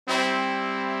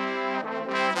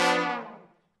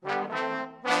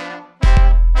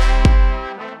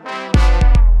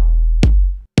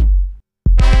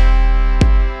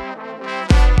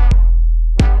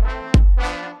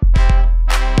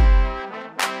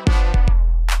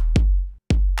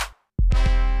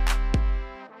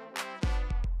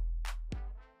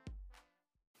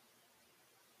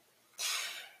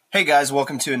Hey guys,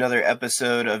 welcome to another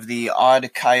episode of the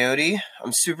Odd Coyote.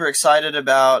 I'm super excited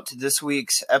about this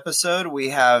week's episode. We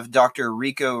have Dr.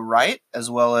 Ricco Wright as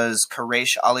well as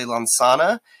Karesh Ali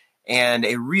Lansana, and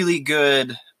a really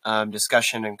good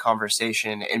discussion and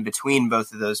conversation in between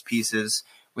both of those pieces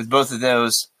with both of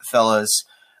those fellas.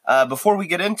 Before we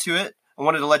get into it, I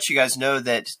wanted to let you guys know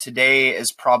that today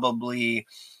is probably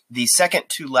the second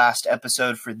to last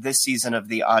episode for this season of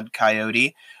the Odd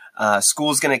Coyote.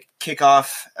 School's going to kick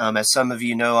off. As some of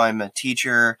you know, I'm a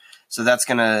teacher, so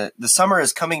the summer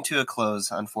is coming to a close,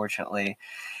 unfortunately.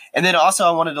 And then also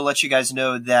I wanted to let you guys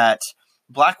know that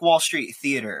Black Wall Street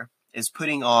Theater is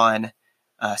putting on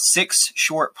 6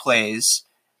 short plays,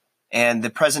 and the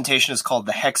presentation is called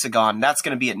The Hexagon. That's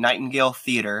going to be at Nightingale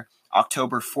Theater,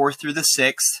 October 4th through the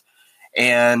 6th.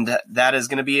 And that is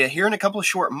going to be here in a couple of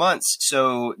short months.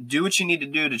 So do what you need to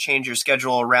do to change your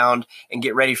schedule around and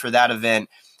get ready for that event.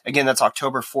 Again, that's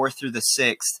October 4th through the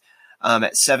 6th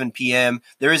at 7 p.m.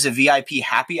 There is a VIP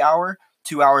happy hour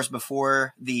 2 hours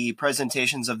before the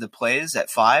presentations of the plays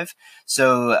at 5.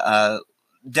 So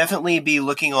definitely be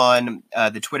looking on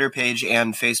the Twitter page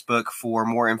and Facebook for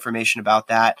more information about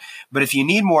that. But if you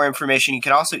need more information, you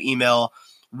can also email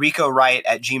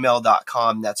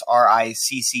riccowright@gmail.com. That's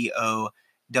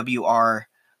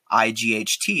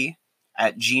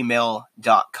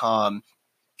RICCOWRIGHT@gmail.com.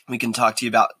 We can talk to you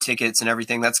about tickets and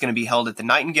everything. That's going to be held at the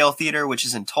Nightingale Theater, which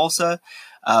is in Tulsa,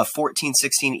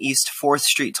 1416 East 4th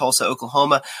Street, Tulsa,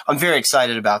 Oklahoma. I'm very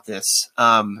excited about this.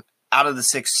 Out of the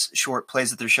 6 short plays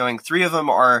that they're showing, 3 of them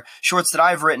are shorts that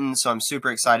I've written, so I'm super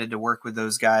excited to work with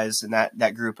those guys and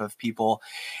that group of people.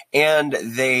 And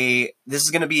this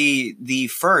is going to be the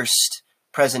first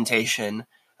presentation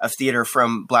of theater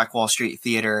from Black Wall Street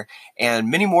Theater,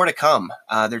 and many more to come.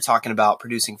 They're talking about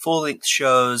producing full-length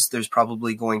shows. There's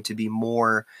probably going to be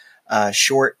more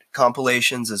short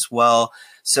compilations as well.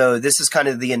 So this is kind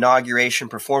of the inauguration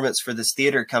performance for this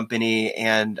theater company,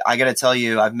 and I got to tell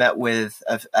you, I've met with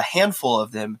a handful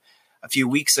of them a few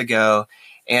weeks ago,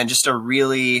 and just a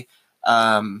really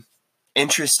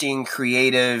interesting,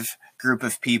 creative group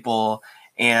of people.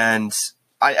 And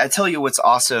I tell you what's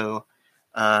also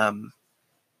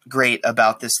great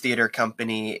about this theater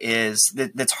company is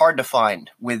that's hard to find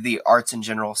with the arts in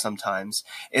general sometimes,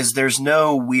 is there's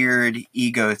no weird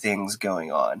ego things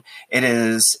going on. It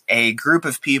is a group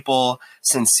of people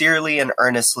sincerely and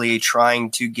earnestly trying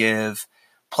to give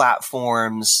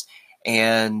platforms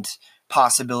and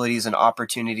possibilities and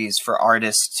opportunities for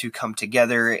artists to come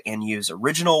together and use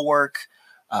original work,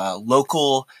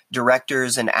 local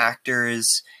directors and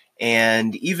actors,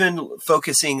 and even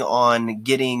focusing on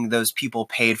getting those people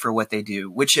paid for what they do,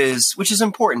 which is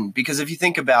important, because if you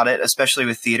think about it, especially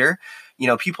with theater,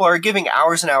 people are giving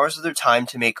hours and hours of their time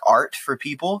to make art for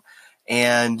people,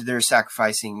 and they're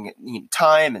sacrificing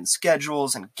time and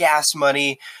schedules and gas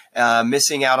money,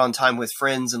 missing out on time with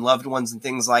friends and loved ones and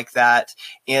things like that.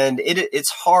 And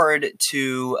it's hard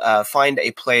to find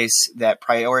a place that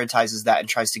prioritizes that and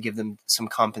tries to give them some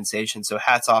compensation. So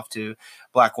hats off to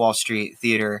Black Wall Street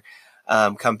Theater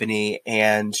company,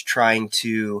 and trying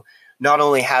to not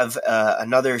only have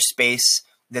another space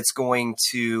that's going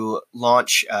to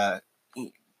launch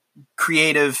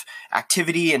creative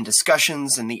activity and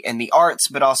discussions in the arts,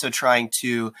 but also trying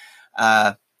to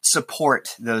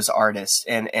support those artists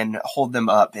and hold them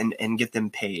up and get them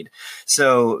paid.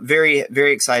 So very,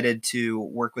 very excited to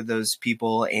work with those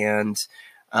people and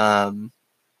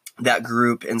that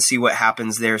group and see what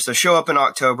happens there. So show up in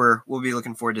October. We'll be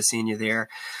looking forward to seeing you there.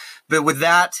 But with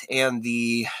that and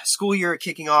the school year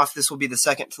kicking off, this will be the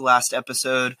second to last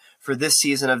episode for this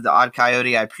season of the Odd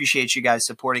Coyote. I appreciate you guys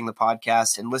supporting the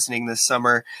podcast and listening this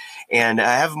summer. And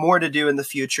I have more to do in the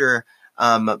future.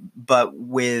 But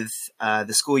with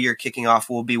the school year kicking off,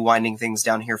 we'll be winding things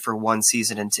down here for one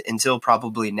season until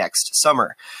probably next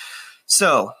summer.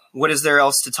 So what is there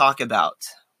else to talk about?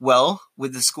 Well,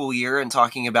 with the school year and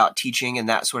talking about teaching and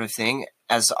that sort of thing,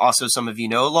 as also some of you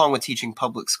know, along with teaching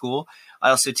public school,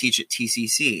 I also teach at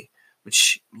TCC,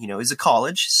 which, is a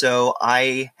college. So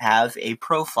I have a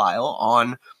profile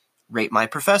on Rate My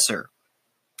Professor.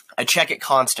 I check it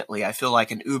constantly. I feel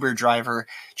like an Uber driver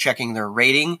checking their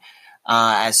rating.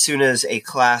 As soon as a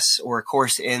class or a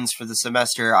course ends for the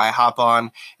semester, I hop on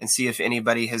and see if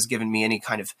anybody has given me any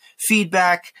kind of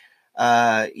feedback.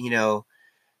 I'll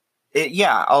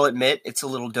admit it's a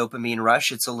little dopamine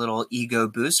rush. It's a little ego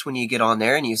boost when you get on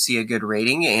there and you see a good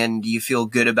rating and you feel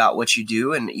good about what you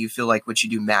do and you feel like what you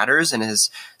do matters and has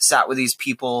sat with these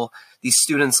people, these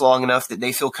students long enough that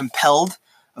they feel compelled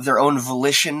of their own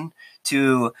volition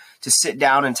to sit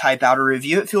down and type out a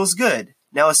review. It feels good.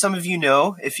 Now, as some of you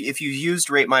know, if you've used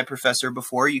Rate My Professor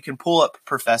before, you can pull up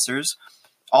professors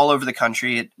all over the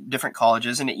country at different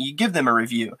colleges, and you give them a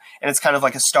review. And it's kind of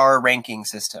like a star ranking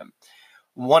system.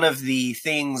 One of the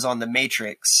things on the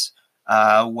matrix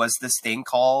was this thing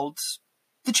called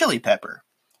the chili pepper.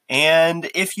 And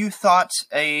if you thought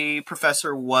a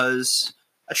professor was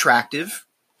attractive,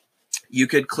 you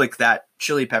could click that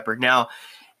chili pepper. Now,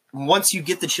 once you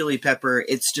get the chili pepper,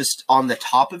 it's just on the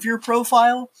top of your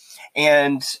profile,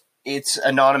 and it's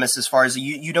anonymous as far as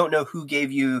you don't know who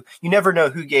gave you, you never know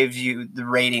who gave you the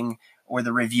rating or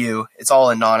the review. It's all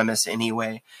anonymous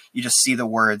anyway. You just see the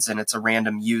words, and it's a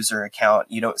random user account.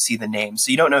 You don't see the name,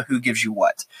 so you don't know who gives you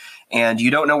what, and you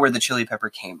don't know where the chili pepper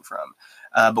came from.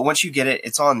 But once you get it,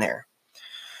 it's on there.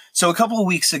 So a couple of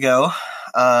weeks ago,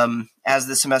 as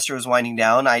the semester was winding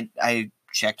down, I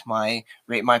checked my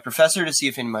Rate My Professor to see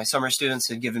if any of my summer students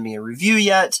had given me a review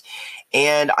yet,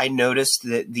 and I noticed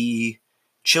that the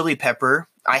chili pepper,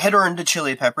 I had earned a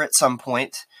chili pepper at some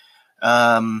point,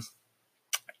 and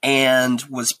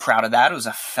was proud of that. It was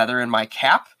a feather in my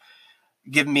cap,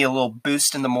 giving me a little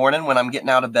boost in the morning when I'm getting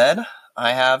out of bed.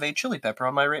 I have a chili pepper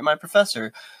on my Rate My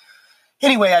Professor.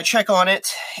 Anyway, I check on it,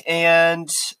 and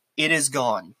it is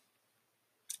gone.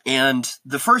 And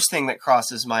the first thing that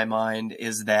crosses my mind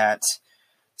is that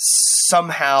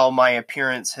somehow my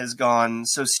appearance has gone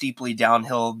so steeply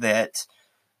downhill that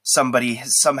somebody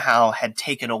has somehow had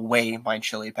taken away my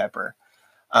chili pepper.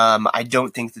 I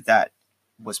don't think that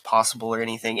was possible or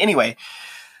anything. Anyway,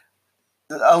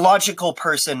 a logical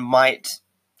person might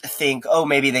think, oh,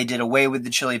 maybe they did away with the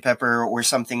chili pepper or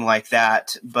something like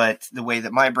that. But the way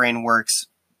that my brain works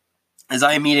is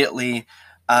I immediately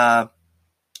thought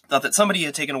that somebody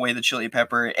had taken away the chili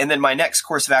pepper. And then my next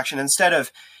course of action, instead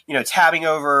of, tabbing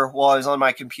over while I was on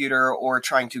my computer or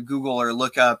trying to Google or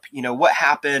look up, what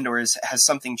happened, or has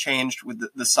something changed with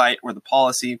the site or the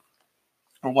policy,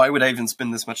 or why would I even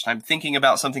spend this much time thinking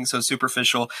about something so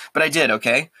superficial? But I did,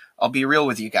 okay? I'll be real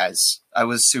with you guys. I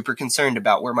was super concerned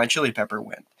about where my chili pepper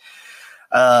went.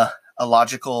 A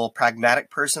logical, pragmatic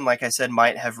person, like I said,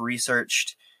 might have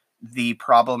researched the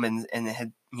problem and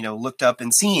had, looked up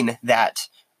and seen that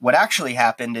what actually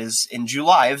happened is in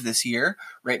July of this year,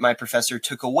 Rate My Professor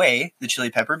took away the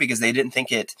chili pepper because they didn't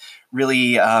think it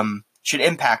really should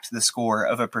impact the score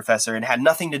of a professor and had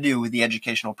nothing to do with the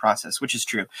educational process, which is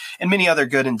true, and many other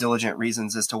good and diligent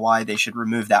reasons as to why they should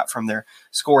remove that from their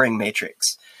scoring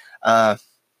matrix. But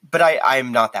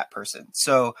I'm not that person.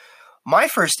 So my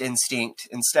first instinct,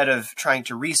 instead of trying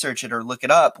to research it or look it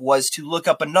up, was to look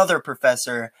up another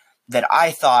professor that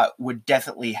I thought would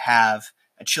definitely have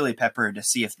a chili pepper to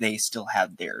see if they still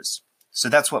had theirs. So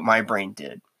that's what my brain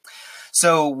did.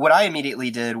 So what I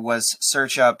immediately did was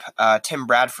search up Tim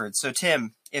Bradford. So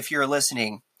Tim, if you're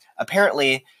listening,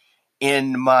 apparently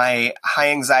in my high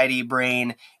anxiety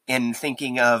brain, in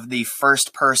thinking of the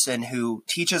first person who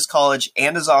teaches college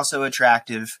and is also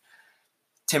attractive,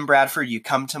 Tim Bradford, you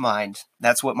come to mind.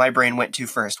 That's what my brain went to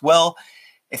first. Well,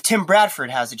 if Tim Bradford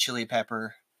has a chili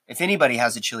pepper, if anybody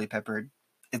has a chili pepper,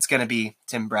 it's going to be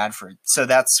Tim Bradford. So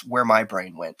that's where my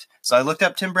brain went. So I looked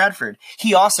up Tim Bradford.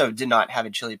 He also did not have a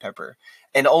chili pepper.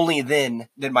 And only then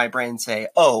did my brain say,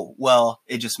 oh, well,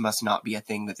 it just must not be a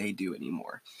thing that they do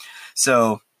anymore.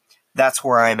 So that's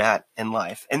where I'm at in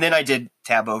life. And then I did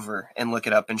tab over and look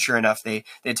it up. And sure enough, they'd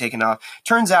taken off.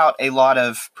 Turns out a lot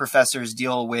of professors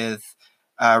deal with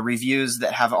reviews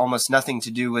that have almost nothing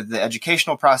to do with the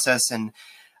educational process, and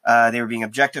they were being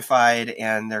objectified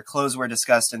and their clothes were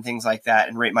discussed and things like that.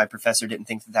 And Rate My Professor didn't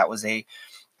think that was a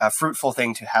fruitful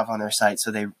thing to have on their site.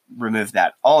 So they removed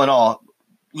that. All in all,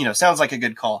 sounds like a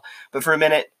good call. But for a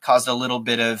minute, caused a little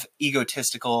bit of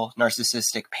egotistical,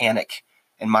 narcissistic panic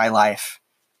in my life.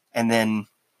 And then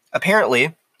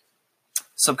apparently,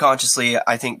 subconsciously,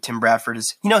 I think Tim Bradford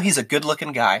is, he's a good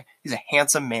looking guy. He's a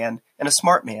handsome man and a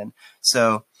smart man.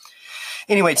 So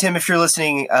anyway, Tim, if you're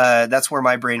listening, that's where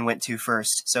my brain went to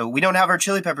first. So we don't have our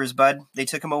chili peppers, bud. They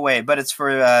took them away, but it's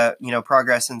for,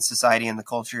 progress in society and the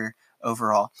culture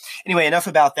overall. Anyway, enough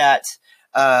about that.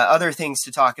 Other things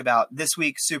to talk about this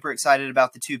week. Super excited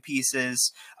about the two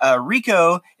pieces.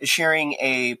 Ricco is sharing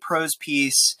a prose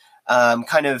piece,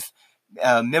 kind of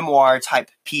memoir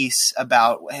type piece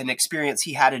about an experience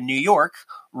he had in New York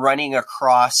running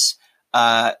across,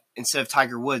 instead of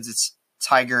Tiger Woods, it's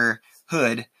Tiger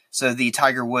Hood. So the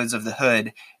Tiger Woods of the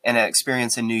Hood, and an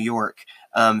experience in New York.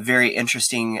 Very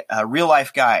interesting, real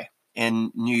life guy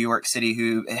in New York City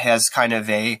who has kind of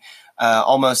a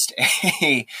almost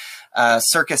a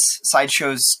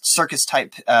circus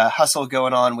type hustle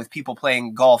going on with people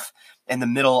playing golf in the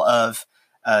middle of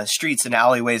streets and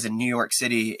alleyways in New York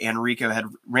City, and Ricco had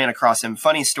ran across him.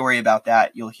 Funny story about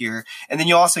that you'll hear. And then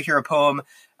you'll also hear a poem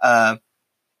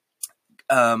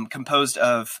composed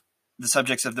of the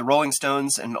subjects of the Rolling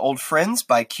Stones and Old Friends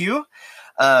by Q.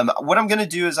 What I'm going to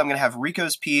do is I'm going to have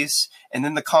Ricco's piece and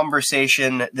then the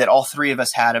conversation that all three of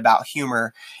us had about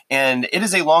humor. And it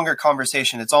is a longer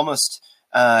conversation. It's almost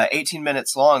 18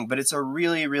 minutes long, but it's a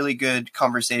really, really good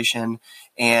conversation.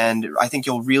 And I think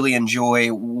you'll really enjoy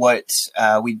what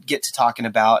we get to talking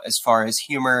about as far as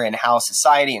humor and how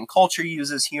society and culture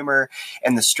uses humor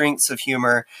and the strengths of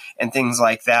humor and things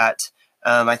like that.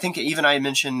 I think even I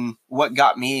mentioned what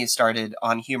got me started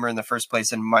on humor in the first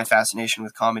place and my fascination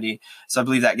with comedy. So I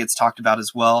believe that gets talked about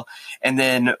as well. And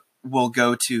then we'll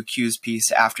go to Q's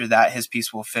piece after that. His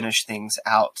piece will finish things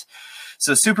out.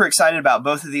 So super excited about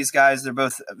both of these guys. They're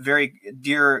both very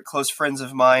dear, close friends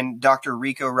of mine. Dr.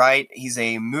 Ricco Wright, he's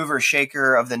a mover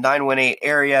shaker of the 918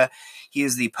 area. He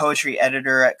is the poetry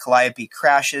editor at Calliope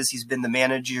Crashes. He's been the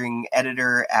managing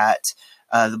editor at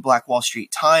the Black Wall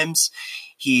Street Times.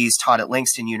 He's taught at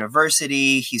Langston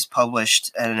University. He's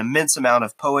published an immense amount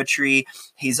of poetry.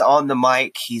 He's on the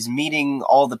mic. He's meeting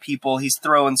all the people. He's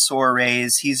throwing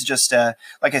soirees. He's just,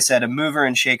 like I said, a mover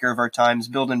and shaker of our times,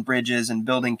 building bridges and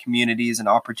building communities and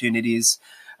opportunities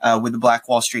with the Black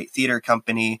Wall Street Theater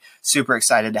Company. Super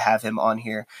excited to have him on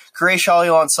here. Quraysh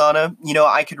Lansana,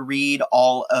 I could read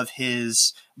all of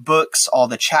his books, all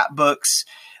the chapbooks,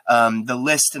 the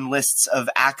list and lists of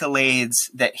accolades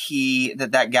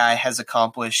that guy has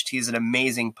accomplished. He's an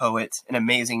amazing poet, an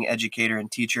amazing educator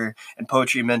and teacher and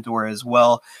poetry mentor as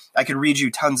well. I could read you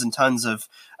tons and tons of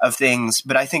things,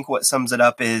 but I think what sums it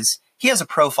up is he has a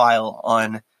profile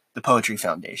on the Poetry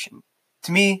Foundation.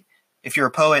 To me, if you're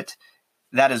a poet,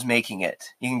 that is making it.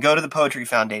 You can go to the Poetry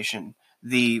Foundation,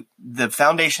 the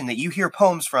foundation that you hear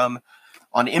poems from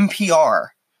on NPR,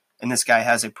 and this guy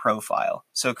has a profile.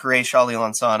 So Quraysh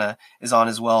Lansana is on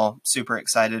as well. Super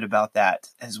excited about that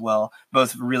as well.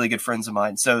 Both really good friends of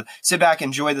mine. So sit back,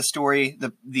 enjoy the story,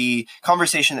 the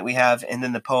conversation that we have, and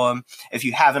then the poem. If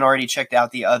you haven't already checked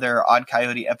out the other Odd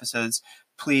Coyote episodes,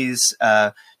 please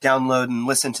download and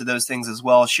listen to those things as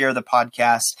well. Share the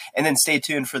podcast, and then stay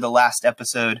tuned for the last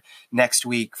episode next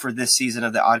week for this season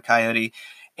of the Odd Coyote.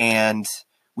 And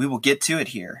we will get to it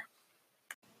here.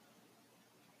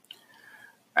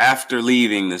 After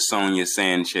leaving the Sonia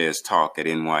Sanchez talk at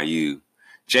NYU,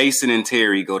 Jason and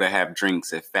Terry go to have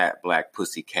drinks at Fat Black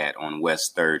Pussycat on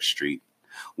West 3rd Street.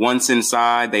 Once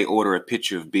inside, they order a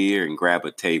pitcher of beer and grab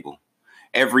a table.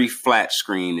 Every flat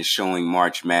screen is showing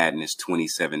March Madness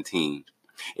 2017.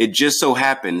 It just so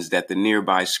happens that the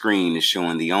nearby screen is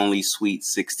showing the only Sweet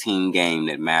 16 game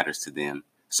that matters to them,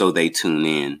 so they tune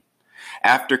in.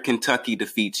 After Kentucky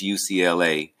defeats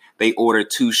UCLA, they order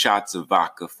 2 shots of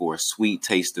vodka for a sweet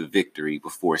taste of victory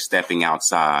before stepping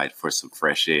outside for some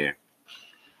fresh air.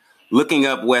 Looking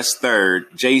up West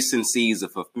 3rd, Jason sees a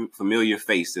familiar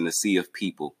face in a sea of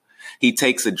people. He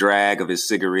takes a drag of his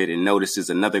cigarette and notices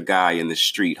another guy in the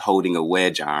street holding a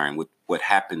wedge iron with what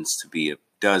happens to be a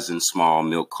dozen small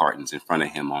milk cartons in front of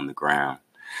him on the ground.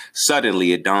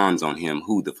 Suddenly, it dawns on him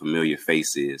who the familiar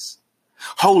face is.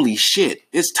 Holy shit,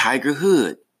 it's Tiger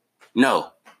Hood.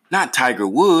 No, not Tiger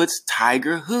Woods,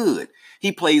 Tiger Hood.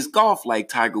 He plays golf like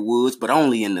Tiger Woods, but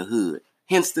only in the hood.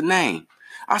 Hence the name.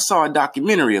 I saw a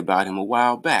documentary about him a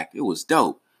while back. It was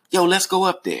dope. Yo, let's go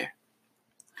up there.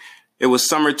 It was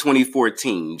summer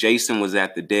 2014. Jason was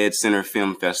at the Dead Center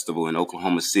Film Festival in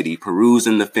Oklahoma City,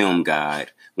 perusing the film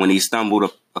guide, when he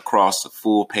stumbled across a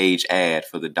full-page ad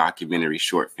for the documentary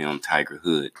short film Tiger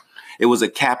Hood. It was a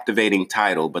captivating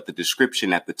title, but the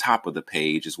description at the top of the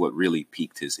page is what really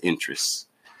piqued his interest.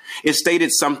 It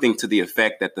stated something to the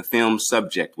effect that the film's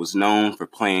subject was known for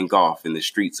playing golf in the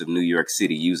streets of New York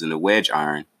City using a wedge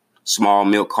iron, small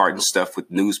milk carton stuffed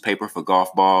with newspaper for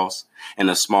golf balls,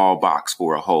 and a small box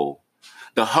for a hole.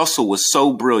 The hustle was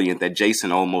so brilliant that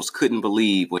Jason almost couldn't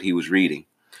believe what he was reading.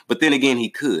 But then again, he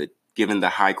could, given the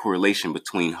high correlation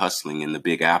between hustling and the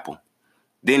Big Apple.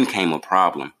 Then came a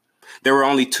problem. There were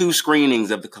only 2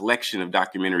 screenings of the collection of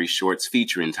documentary shorts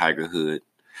featuring Tiger Hood.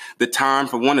 The time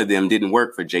for one of them didn't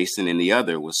work for Jason, and the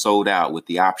other was sold out with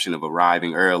the option of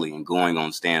arriving early and going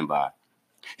on standby.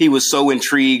 He was so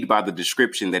intrigued by the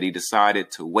description that he decided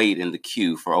to wait in the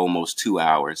queue for almost 2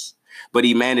 hours. But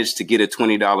he managed to get a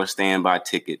 $20 standby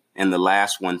ticket, and the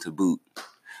last one to boot.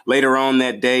 Later on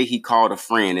that day, he called a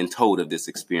friend and told of this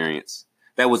experience.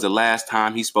 That was the last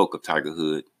time he spoke of Tiger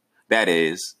Hood. That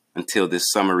is, until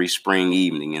this summery spring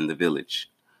evening in the village.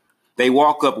 They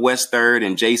walk up West 3rd,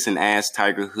 and Jason asks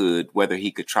Tiger Hood whether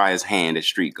he could try his hand at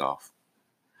street golf.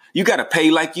 You gotta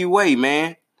pay like you weigh,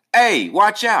 man. Hey,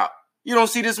 watch out. You don't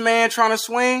see this man trying to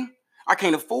swing? I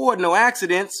can't afford no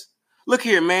accidents. Look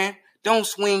here, man. Don't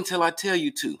swing till I tell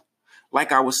you to.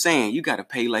 Like I was saying, you gotta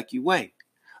pay like you weigh.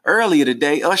 Earlier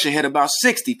today, Usher had about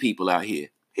 60 people out here.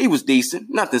 He was decent,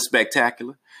 nothing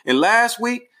spectacular. And last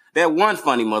week, that one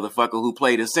funny motherfucker who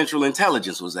played in Central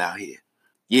Intelligence was out here.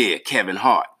 Yeah, Kevin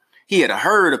Hart. He had a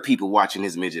herd of people watching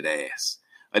his midget ass.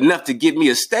 Enough to get me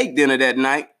a steak dinner that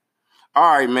night.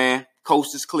 All right, man.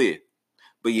 Coast is clear.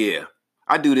 But yeah,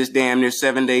 I do this damn near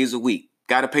 7 days a week.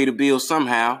 Gotta pay the bills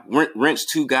somehow.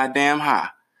 Rent's too goddamn high.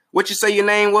 What you say your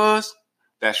name was?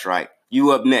 That's right.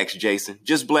 You up next, Jason.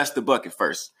 Just bless the bucket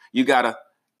first. You gotta...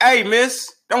 Hey, miss,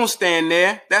 don't stand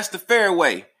there. That's the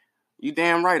fairway. You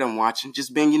damn right I'm watching.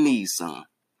 Just bend your knees, son.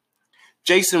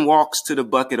 Jason walks to the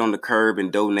bucket on the curb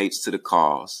and donates to the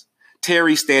cause.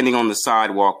 Terry standing on the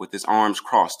sidewalk with his arms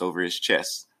crossed over his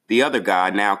chest. The other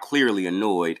guy, now clearly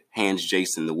annoyed, hands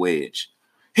Jason the wedge.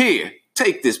 Here,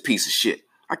 take this piece of shit.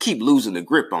 I keep losing the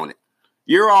grip on it.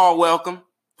 You're all welcome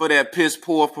for that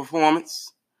piss-poor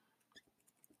performance.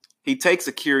 He takes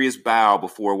a curious bow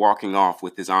before walking off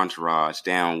with his entourage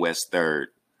down West 3rd.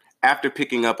 After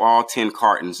picking up all 10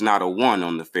 cartons, not a one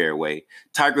on the fairway,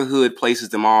 Tiger Hood places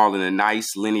them all in a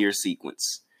nice linear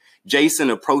sequence. Jason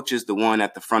approaches the one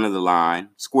at the front of the line,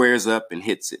 squares up and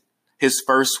hits it. His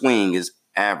first swing is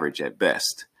average at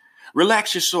best.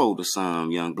 Relax your shoulders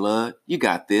some, young blood. You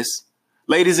got this.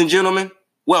 Ladies and gentlemen,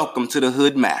 welcome to the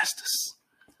Hood Masters.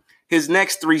 His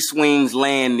next 3 swings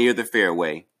land near the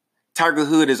fairway. Tiger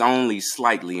Hood is only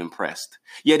slightly impressed,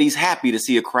 yet he's happy to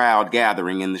see a crowd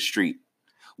gathering in the street.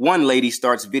 One lady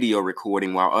starts video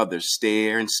recording while others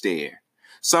stare and stare.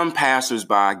 Some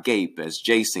passers-by gape as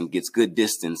Jason gets good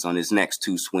distance on his next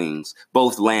 2 swings,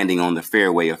 both landing on the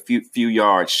fairway a few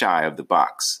yards shy of the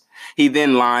box. He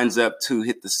then lines up to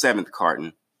hit the 7th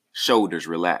carton, shoulders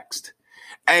relaxed.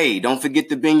 Hey, don't forget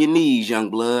to bend your knees, young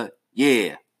blood.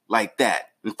 Yeah, like that.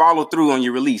 And follow through on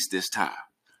your release this time.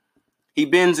 He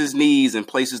bends his knees and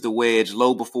places the wedge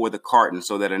low before the carton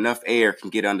so that enough air can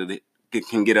get under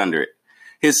it.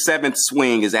 His 7th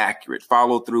swing is accurate,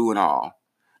 follow through and all.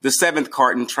 The 7th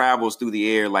carton travels through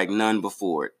the air like none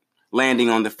before it, landing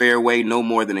on the fairway no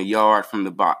more than a yard from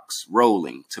the box,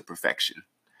 rolling to perfection.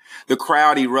 The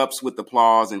crowd erupts with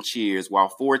applause and cheers while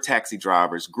 4 taxi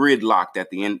drivers, gridlocked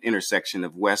at the intersection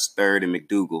of West 3rd and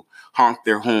McDougal, honk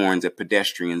their horns at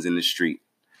pedestrians in the street.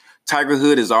 Tiger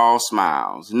Hood is all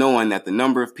smiles, knowing that the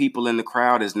number of people in the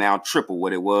crowd is now triple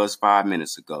what it was 5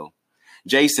 minutes ago.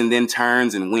 Jason then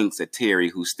turns and winks at Terry,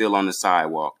 who's still on the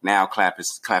sidewalk, now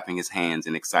clapping his hands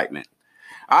in excitement.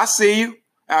 I see you,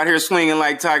 out here swinging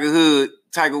like Tiger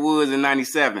Woods in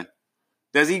 97.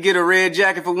 Does he get a red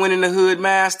jacket for winning the Hood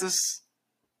Masters?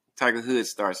 Tiger Hood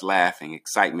starts laughing,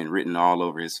 excitement written all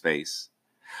over his face.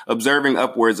 Observing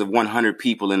upwards of 100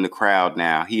 people in the crowd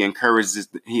now, he encourages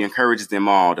them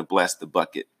all to bless the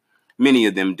bucket. Many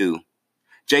of them do.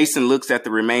 Jason looks at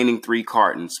the remaining 3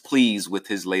 cartons, pleased with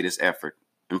his latest effort,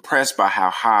 impressed by how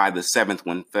high the 7th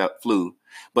one flew,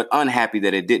 but unhappy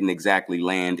that it didn't exactly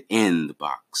land in the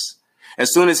box.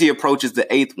 As soon as he approaches the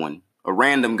 8th one, a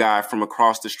random guy from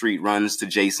across the street runs to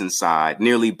Jason's side,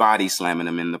 nearly body slamming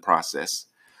him in the process.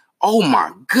 Oh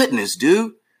my goodness,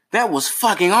 dude. That was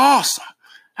fucking awesome.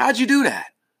 How'd you do that?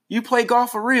 You play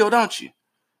golf for real, don't you?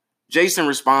 Jason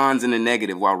responds in the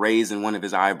negative while raising one of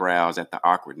his eyebrows at the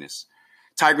awkwardness.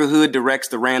 Tiger Hood directs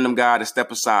the random guy to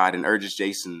step aside and urges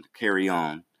Jason to carry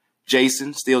on.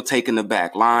 Jason, still taken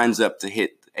aback, lines up to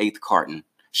hit the 8th carton,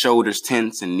 shoulders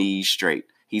tense and knees straight.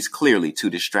 He's clearly too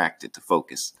distracted to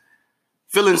focus.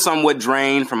 Feeling somewhat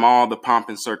drained from all the pomp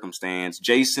and circumstance,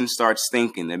 Jason starts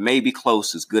thinking that maybe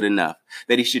close is good enough,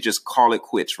 that he should just call it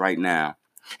quits right now.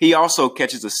 He also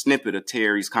catches a snippet of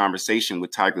Terry's conversation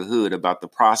with Tiger Hood about the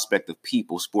prospect of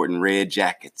people sporting red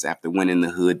jackets after winning the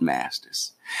Hood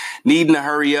Masters. Needing to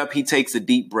hurry up, he takes a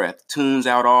deep breath, tunes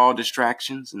out all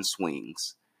distractions, and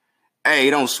swings. Hey,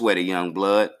 don't sweat it, young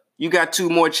blood. You got 2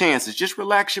 more chances. Just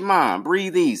relax your mind.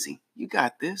 Breathe easy. You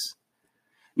got this.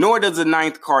 Nor does the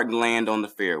 9th carton land on the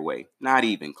fairway, not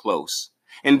even close.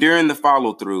 And during the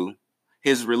follow-through,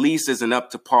 his release isn't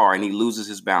up to par and he loses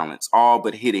his balance, all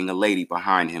but hitting a lady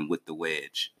behind him with the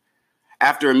wedge.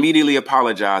 After immediately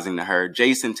apologizing to her,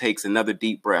 Jason takes another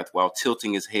deep breath while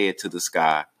tilting his head to the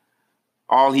sky.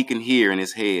 All he can hear in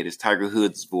his head is Tiger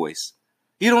Hood's voice.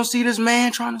 You don't see this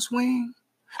man trying to swing?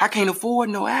 I can't afford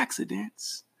no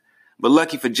accidents. But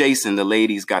lucky for Jason, the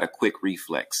lady's got a quick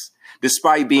reflex.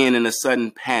 Despite being in a sudden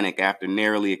panic after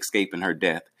narrowly escaping her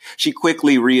death, she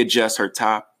quickly readjusts her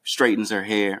top, straightens her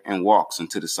hair, and walks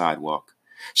onto the sidewalk.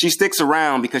 She sticks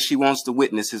around because she wants to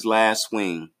witness his last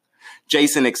swing.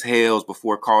 Jason exhales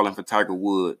before calling for Tiger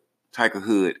Tiger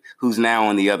Hood, who's now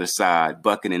on the other side,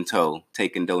 bucket in tow,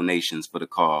 taking donations for the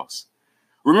cause.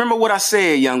 Remember what I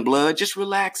said, young blood. Just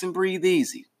relax and breathe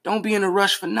easy. Don't be in a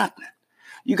rush for nothing.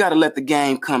 You got to let the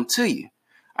game come to you.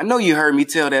 I know you heard me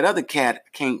tell that other cat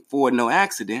can't afford no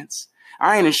accidents.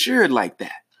 I ain't insured like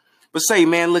that. But say,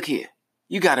 man, look here.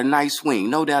 You got a nice swing,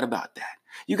 no doubt about that.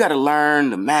 You got to learn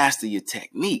to master your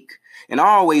technique. And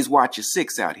always watch your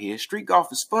six out here. Street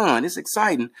golf is fun, it's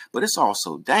exciting, but it's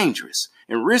also dangerous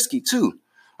and risky too.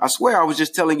 I swear I was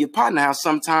just telling your partner how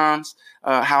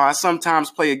I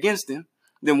sometimes play against him.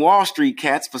 Them Wall Street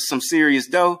cats for some serious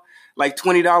dough, like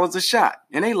 $20 a shot.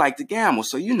 And they like to gamble,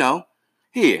 so you know.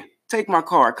 Here, take my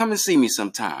card. Come and see me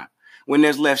sometime. When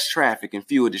there's less traffic and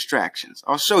fewer distractions.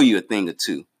 I'll show you a thing or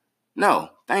two. No,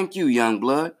 thank you, young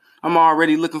blood. I'm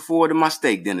already looking forward to my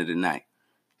steak dinner tonight.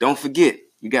 Don't forget,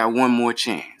 you got one more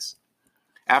chance.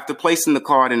 After placing the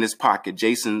card in his pocket,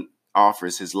 Jason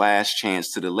offers his last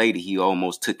chance to the lady he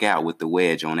almost took out with the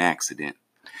wedge on accident.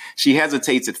 She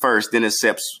hesitates at first, then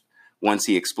accepts once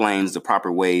he explains the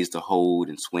proper ways to hold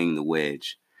and swing the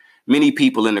wedge. Many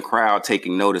people in the crowd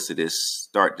taking notice of this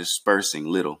start dispersing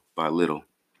little by little.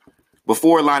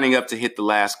 Before lining up to hit the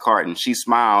last carton, she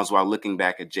smiles while looking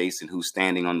back at Jason, who's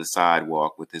standing on the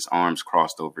sidewalk with his arms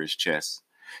crossed over his chest.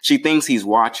 She thinks he's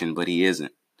watching, but he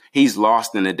isn't. He's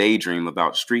lost in a daydream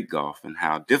about street golf and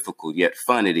how difficult yet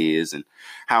fun it is, and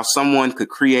how someone could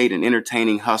create an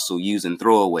entertaining hustle using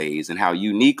throwaways, and how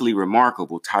uniquely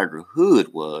remarkable Tiger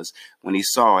Hood was when he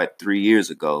saw it 3 years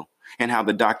ago, and how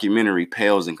the documentary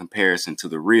pales in comparison to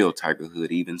the real Tiger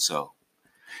Hood even so.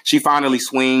 She finally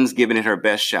swings, giving it her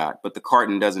best shot, but the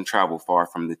carton doesn't travel far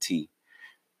from the tee.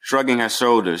 Shrugging her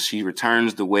shoulders, she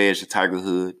returns the wedge to Tiger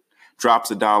Hood,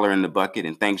 drops $1 in the bucket,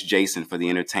 and thanks Jason for the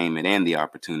entertainment and the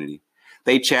opportunity.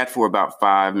 They chat for about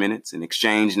 5 minutes and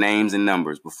exchange names and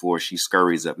numbers before she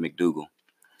scurries up McDougal.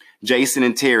 Jason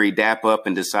and Terry dap up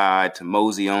and decide to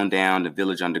mosey on down to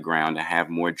Village Underground to have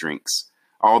more drinks.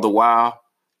 All the while,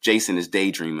 Jason is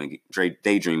daydreaming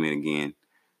again,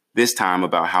 this time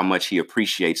about how much he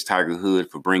appreciates Tiger Hood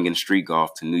for bringing street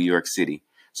golf to New York City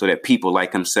so that people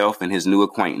like himself and his new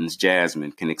acquaintance,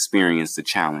 Jasmine, can experience the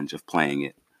challenge of playing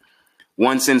it.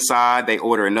 Once inside, they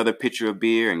order another pitcher of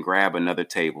beer and grab another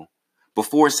table.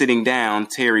 Before sitting down,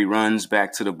 Terry runs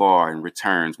back to the bar and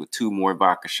returns with 2 more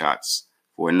vodka shots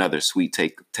for another sweet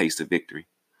taste of victory.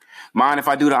 Mind if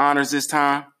I do the honors this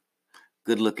time?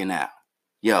 Good looking out.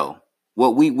 Yo,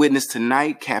 what we witnessed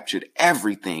tonight captured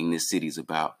everything this city's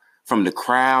about, from the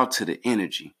crowd to the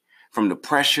energy, from the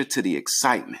pressure to the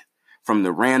excitement, from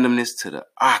the randomness to the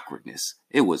awkwardness.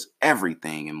 It was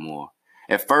everything and more.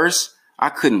 At first, I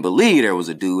couldn't believe there was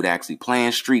a dude actually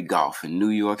playing street golf in New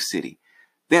York City.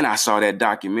 Then I saw that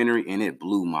documentary and it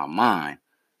blew my mind.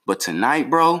 But tonight,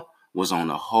 bro, was on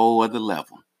a whole other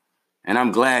level. And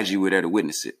I'm glad you were there to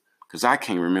witness it, because I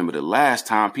can't remember the last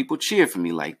time people cheered for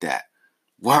me like that.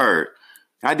 Word.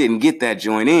 I didn't get that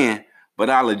joint in, but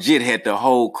I legit had the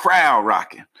whole crowd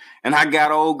rocking. And I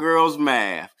got old girl's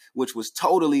math, which was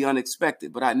totally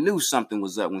unexpected, but I knew something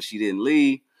was up when she didn't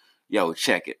leave. Yo,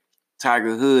 check it.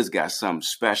 Tiger Hood's got something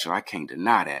special. I can't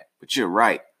deny that. But you're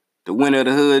right. The winner of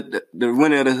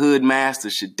the Hood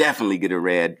Masters should definitely get a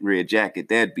red jacket.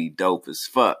 That'd be dope as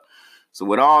fuck. So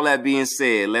with all that being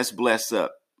said, let's bless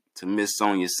up to Miss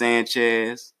Sonia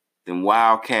Sanchez, them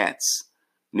Wildcats,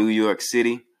 New York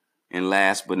City, and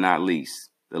last but not least,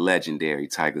 the legendary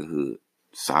Tiger Hood.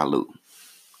 Salute.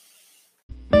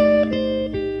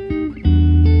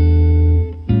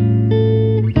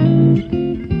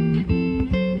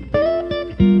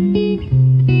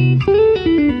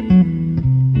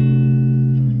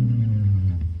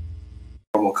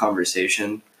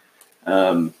 Conversation.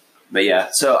 But yeah,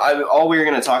 so all we were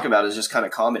going to talk about is just kind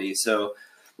of comedy. So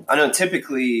I know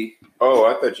typically... Oh,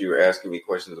 I thought you were asking me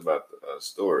questions about the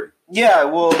story. Yeah,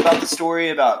 well, about the story,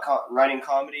 about writing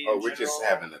comedy. Oh, we're just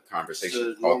having a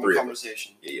conversation. All three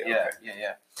conversation. Of us. Yeah, okay.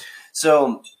 yeah.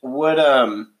 So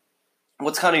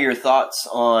what's kind of your thoughts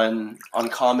on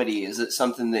comedy? Is it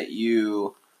something that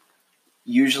you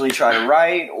usually try to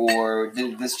write, or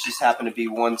did this just happen to be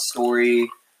one story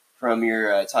from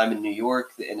your time in New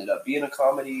York that ended up being a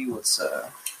comedy?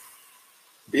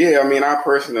 Yeah, I mean, I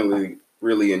personally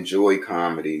really enjoy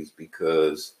comedies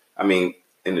because, I mean,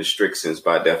 in the strict sense,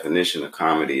 by definition, a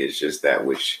comedy is just that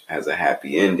which has a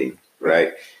happy ending,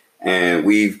 right? And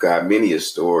we've got many a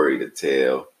story to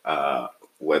tell,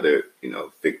 whether,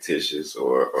 fictitious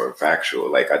or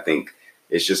factual. Like, I think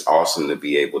it's just awesome to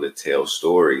be able to tell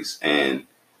stories. And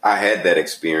I had that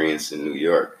experience in New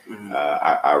York. Mm-hmm.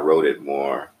 I wrote it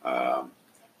more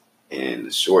in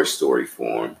the short story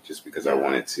form, just because I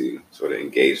wanted to sort of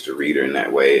engage the reader in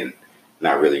that way and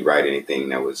not really write anything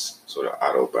that was sort of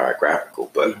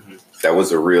autobiographical. But that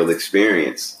was a real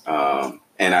experience.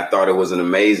 And I thought it was an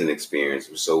amazing experience.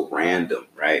 It was so random,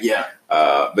 right? Yeah.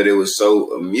 But it was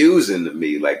so amusing to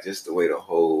me, like just the way the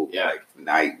whole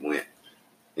night went.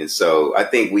 And so I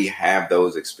think we have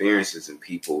those experiences and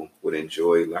people would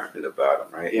enjoy learning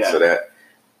about them, right? Yeah. So that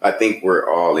I think we're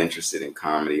all interested in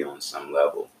comedy on some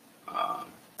level.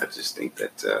 I just think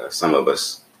that some of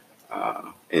us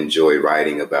enjoy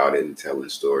writing about it and telling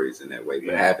stories in that way.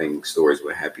 But having stories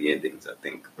with happy endings, I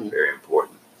think, are very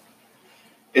important.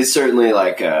 It's certainly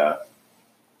like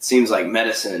seems like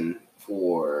medicine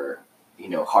for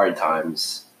hard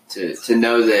times to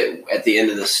know that at the end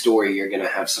of the story you're going to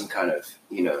have some kind of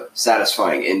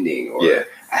satisfying ending or a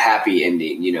happy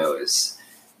ending.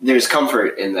 There's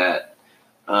comfort in that.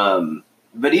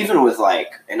 But even with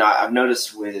and I've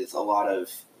noticed with a lot of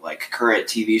current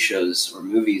TV shows or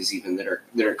movies even that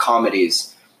are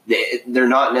comedies, they're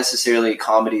not necessarily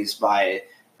comedies by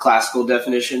classical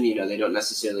definition. They don't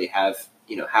necessarily have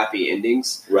happy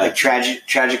endings. Right. Like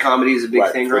tragic comedy is a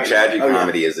big thing, right? Tragic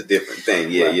comedy is a different thing.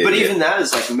 But even that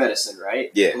is like medicine,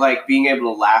 right? Yeah. Like being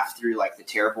able to laugh through the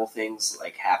terrible things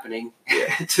happening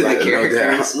to the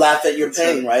characters. Laugh at your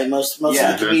pain, right? Most of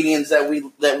the comedians that we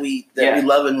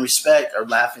love and respect are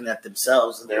laughing at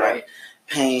themselves and their own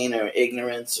pain or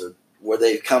ignorance or where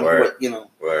they've come.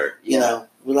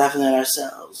 We're laughing at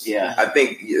ourselves. Yeah. I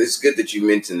think it's good that you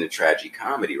mentioned the tragic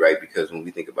comedy, right? Because when we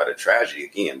think about a tragedy,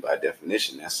 again, by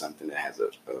definition, that's something that has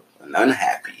an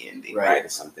unhappy ending, right?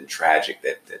 It's something tragic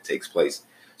that takes place.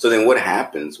 So then what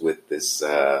happens with this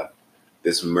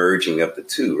this merging of the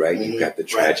two, right? You've got the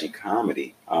tragic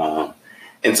comedy.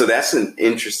 And so that's an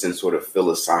interesting sort of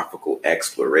philosophical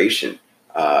exploration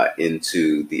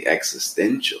into the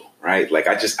existential, right?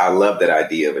 I love that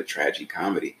idea of a tragic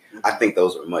comedy. I think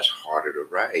those are much harder to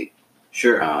write.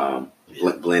 Sure.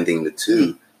 Blending the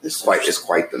two is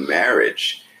quite the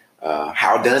marriage.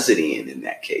 How does it end in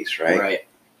that case, right? Right.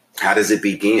 How does it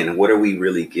begin? What are we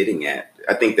really getting at?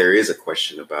 I think there is a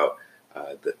question about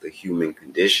the human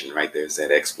condition, right? There's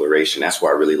that exploration. That's why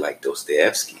I really like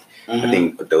Dostoevsky. I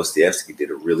think Dostoevsky did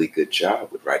a really good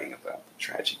job with writing about the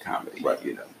tragic comedy, right.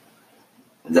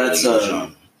 That's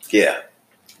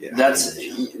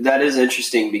that is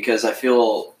interesting because I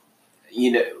feel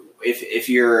if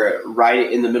you're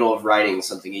in the middle of writing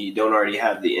something and you don't already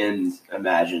have the end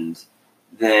imagined,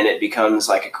 then it becomes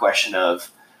like a question of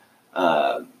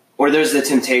or there's the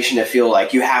temptation to feel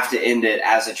like you have to end it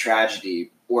as a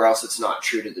tragedy or else it's not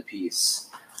true to the piece.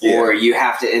 Yeah. Or you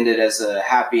have to end it as a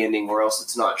happy ending or else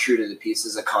it's not true to the piece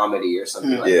as a comedy or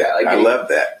something like that. I love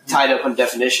that. Tied up on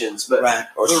definitions. But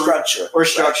or structure. Or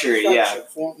structure, yeah.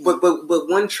 But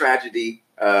one tragedy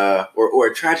or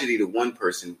a tragedy to one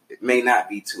person, it may not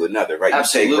be to another, right?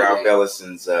 Absolutely. You take Ralph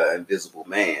Ellison's Invisible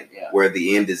Man, where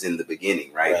the end is in the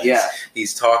beginning, right?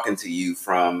 He's talking to you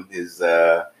from his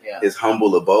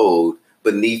humble abode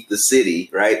beneath the city,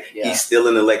 right? Yeah. He's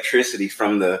stealing electricity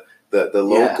from the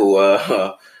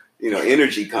local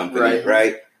energy company,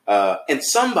 right? And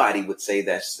somebody would say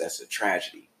that's a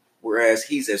tragedy, whereas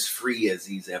he's as free as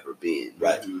he's ever been,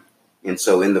 right? And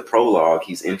so in the prologue,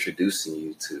 he's introducing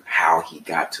you to how he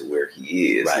got to where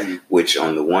he is, which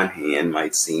on the one hand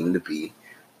might seem to be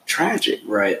tragic,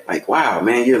 right? Like, wow,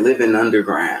 man, you're living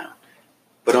underground.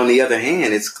 But on the other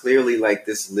hand, it's clearly like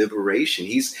this liberation.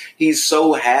 He's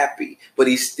so happy, but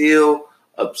he's still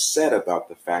upset about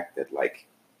the fact that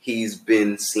he's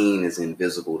been seen as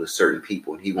invisible to certain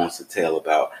people, and he wants to tell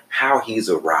about how he's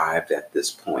arrived at this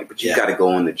point. But you've got to go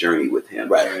on the journey with him.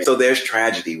 Right. So there's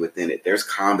tragedy within it. There's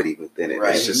comedy within it.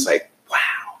 Right. It's just wow.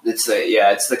 It's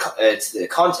the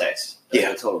context of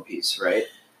the total piece, right?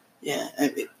 Yeah.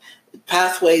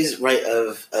 Pathways, right,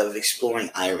 of exploring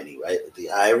irony, right?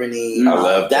 The irony. I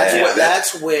love that.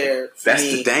 That's where that's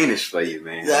the Danish for you,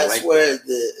 man. That's where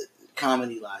the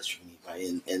comedy lies for me,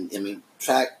 right? And I mean,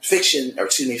 fact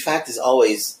is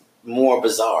always more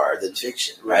bizarre than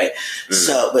fiction, right? Mm-hmm.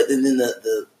 So, but then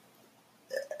the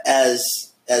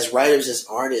as writers, as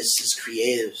artists, as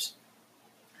creatives,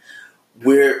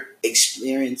 we're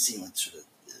experiencing sort of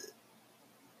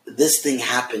this thing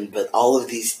happened, but all of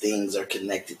these things are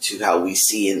connected to how we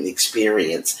see and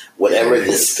experience whatever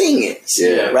this thing is,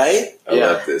 right? I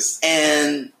love this.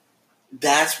 And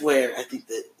that's where I think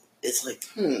that it's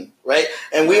right?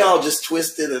 And we all just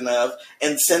twisted enough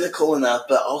and cynical enough,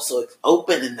 but also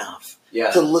open enough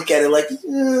to look at it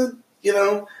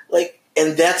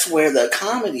and that's where the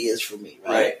comedy is for me,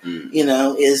 right?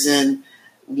 Is in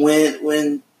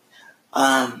when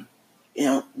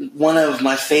one of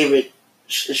my favorite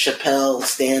Chappelle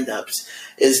stand-ups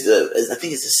is I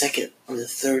think it's the second or the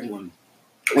third one,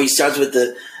 where he starts with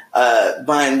the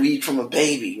buying weed from a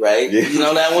baby, right? Yeah. You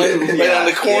know that one, right on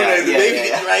the corner, the baby,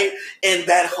 right? And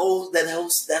that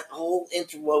whole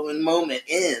interwoven moment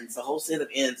ends. The whole stand-up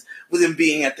ends with him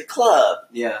being at the club,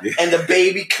 and the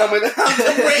baby coming out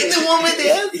to bring the woman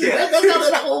dancing. Yeah. Right? That's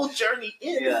how that whole journey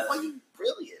ends. Yeah. It's fucking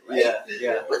brilliant, right?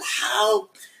 Yeah. But how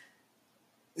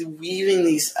weaving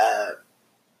these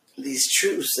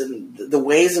truths and the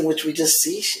ways in which we just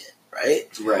see shit, right?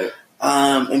 Right.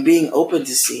 And being open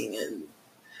to seeing it.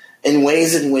 In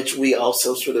ways in which we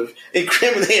also sort of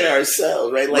incriminate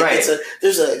ourselves, right? Like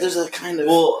there's a kind of...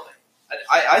 Well,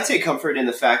 I take comfort in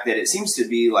the fact that it seems to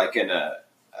be like a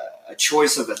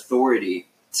choice of authority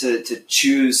to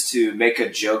choose to make a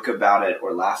joke about it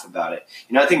or laugh about it.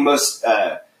 You know, I think most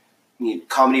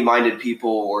comedy-minded people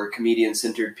or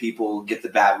comedian-centered people get the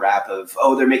bad rap of,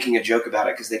 they're making a joke about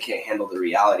it because they can't handle the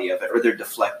reality of it, or they're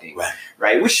deflecting,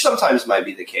 right? Which sometimes might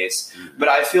be the case. Mm-hmm. But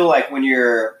I feel like when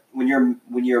you're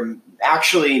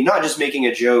actually not just making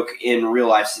a joke in real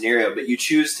life scenario, but you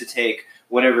choose to take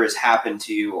whatever has happened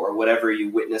to you or whatever you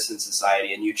witness in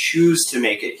society and you choose to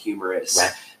make it humorous,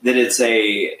 that it's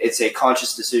a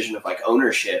conscious decision of like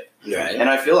ownership. Right. And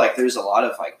I feel like there's a lot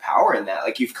of like power in that.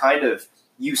 Like you've kind of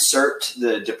usurped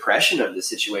the depression of the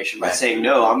situation by saying,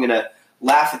 no, I'm going to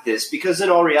laugh at this because in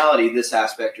all reality, this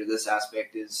aspect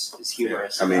is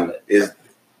humorous. I mean,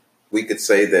 we could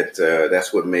say that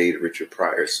that's what made Richard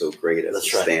Pryor so great as a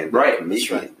stand-up comedian.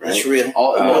 That's right. That's real.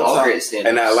 All great stand-ups.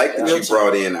 And I like that you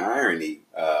brought in irony.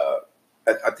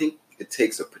 I think it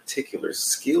takes a particular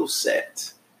skill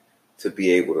set to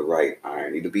be able to write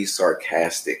irony, to be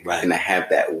sarcastic, and to have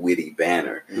that witty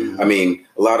banner. Mm-hmm. I mean,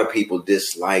 a lot of people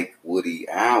dislike Woody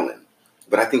Allen,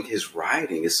 but I think his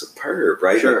writing is superb,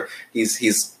 right? Sure. Like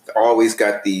he's always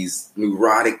got these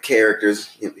neurotic characters.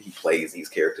 He plays these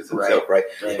characters himself, right?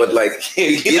 But like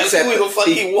he gets at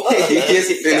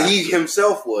and he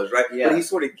himself was, right? Yeah. But he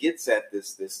sort of gets at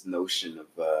this notion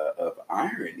of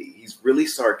irony. He's really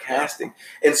sarcastic.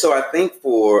 And so I think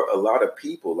for a lot of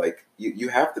people, like you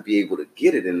have to be able to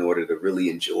get it in order to really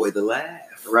enjoy the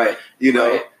laugh. Right. You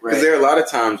know, because there are a lot of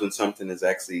times when something is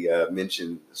actually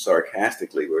mentioned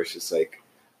sarcastically where it's just like,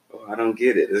 I don't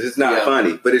get it. It's not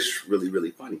funny, but it's really,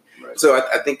 really funny. Right. So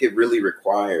I think it really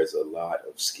requires a lot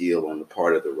of skill on the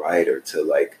part of the writer to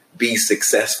like be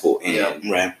successful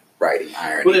in writing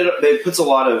irony. But it puts a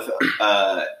lot of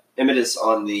impetus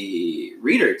on the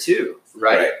reader too,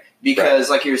 right? Because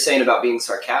like you were saying about being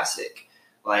sarcastic,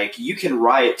 like you can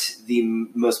write the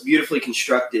most beautifully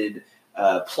constructed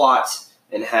plot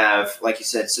and have, like you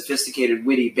said, sophisticated,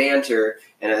 witty banter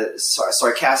and a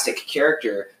sarcastic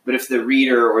character. But if the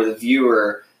reader or the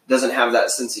viewer doesn't have that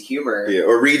sense of humor,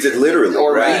 or reads it literally,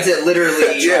 or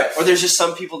there's just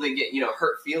some people that get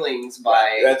hurt feelings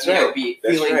by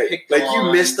feeling picked like on.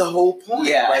 You missed the whole point,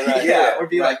 or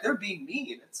be like they're being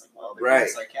mean. It's like, well, they're being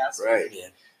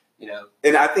sarcastic,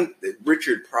 And I think that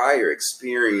Richard Pryor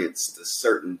experienced a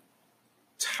certain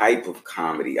type of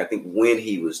comedy. I think when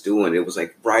he was doing it, it was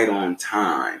like right on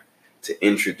time to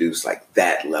introduce like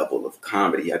that level of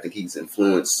comedy. I think he's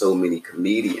influenced so many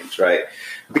comedians, right?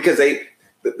 Because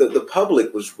the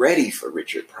public was ready for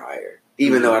Richard Pryor,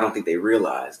 even though I don't think they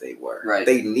realized they were. Right.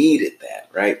 They needed that,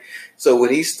 right? So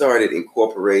when he started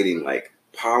incorporating like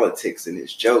politics in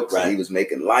his jokes, and he was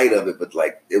making light of it, but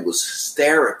like it was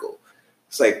hysterical.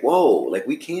 It's like, whoa, like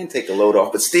we can take a load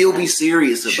off, but still be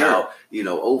serious about,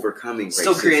 overcoming racism.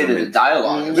 Still created a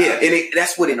dialogue. And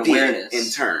that's what it awareness. did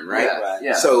in turn, right?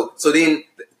 Yeah. So then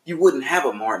you wouldn't have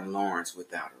a Martin Lawrence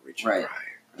without a Richard Pryor.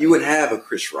 You wouldn't have a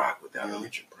Chris Rock without a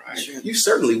Richard Pryor. Sure. You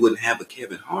certainly wouldn't have a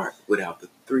Kevin Hart without the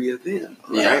three of them,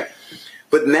 right?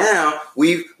 But now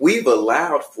we've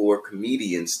allowed for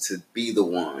comedians to be the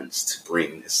ones to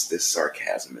bring this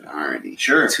sarcasm and irony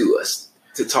to us,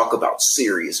 to talk about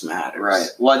serious matters. Right.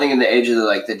 Well, I think in the age of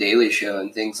the Daily Show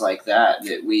and things like that,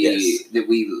 that we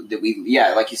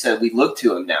like you said, we look to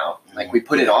them now. Like we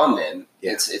put it on them.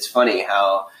 Yeah. It's funny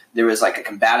how there was like a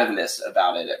combativeness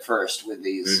about it at first with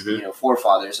these,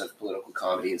 forefathers of political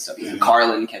comedy and stuff. Even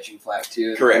Carlin catching flack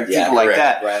too. Correct. People like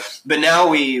that. Right. But now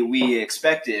we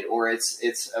expect it, or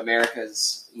it's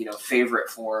America's favorite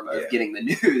form of getting the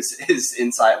news is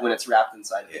inside when it's wrapped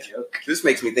inside of a joke. This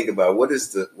makes me think about what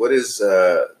is the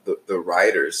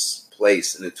writer's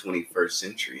place in the 21st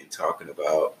century in talking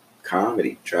about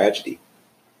comedy, tragedy,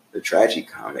 the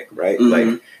tragicomic, right?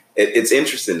 Mm-hmm. Like it's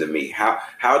interesting to me how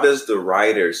does the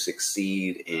writer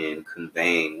succeed in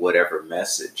conveying whatever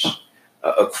message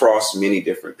across many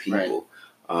different people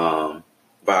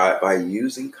by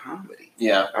using comedy?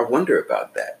 Yeah, I wonder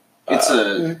about that.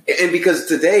 And because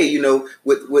today, you know,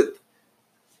 with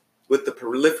the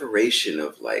proliferation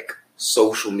of like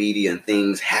social media and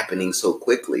things happening so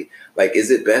quickly, like, is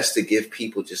it best to give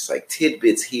people just like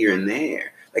tidbits here and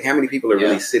there? Like, how many people are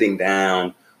really sitting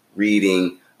down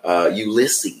reading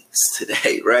Ulysses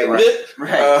today, right?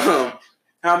 Right.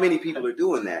 How many people are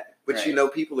doing that? But you know,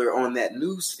 people are on that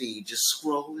news feed just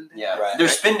scrolling down. Yeah, they're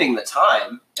spending the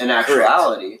time in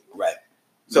actuality. Right.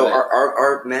 So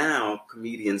are now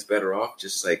comedians better off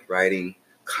just like writing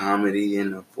comedy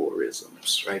and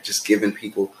aphorisms, right? Just giving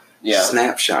people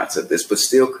snapshots of this, but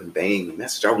still conveying the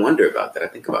message. I wonder about that. I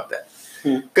think about that.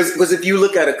 Because if you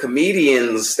look at a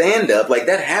comedian's stand-up, like,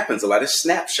 that happens a lot. There's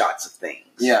snapshots of things.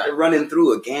 Yeah. They're running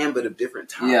through a gambit of different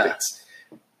topics.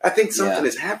 Yeah. I think something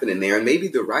is happening there, and maybe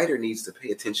the writer needs to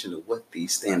pay attention to what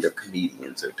these stand-up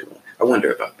comedians are doing. I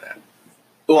wonder about that.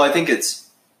 Well, I think that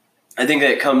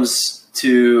it comes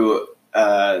to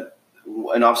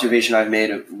an observation I've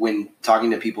made when talking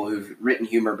to people who've written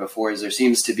humor before, is there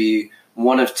seems to be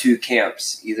one of two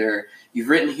camps. Either you've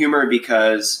written humor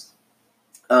because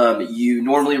you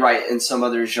normally write in some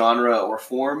other genre or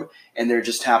form, and there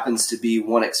just happens to be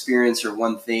one experience or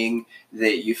one thing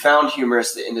that you found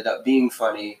humorous that ended up being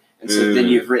funny, and so then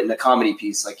you've written a comedy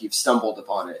piece, like you've stumbled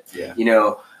upon it. Yeah. You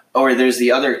know, or there's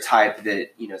the other type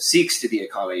that, you know, seeks to be a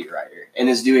comedy writer and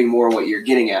is doing more what you're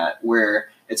getting at, where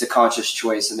it's a conscious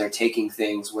choice and they're taking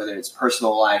things, whether it's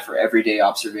personal life or everyday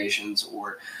observations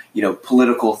or, you know,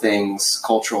 political things,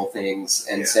 cultural things,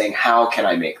 and saying, how can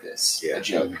I make this a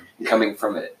joke, coming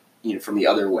from it, you know, from the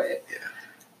other way.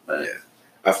 But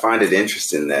I find it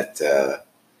interesting that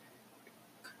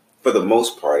for the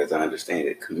most part, as I understand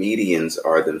it, comedians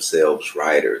are themselves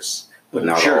writers, but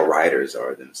not all writers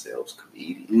are themselves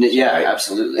comedians. Yeah, right?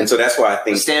 Absolutely. And so that's why I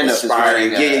think stand-up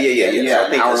aspiring, so I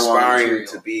think aspiring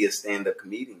to be a stand-up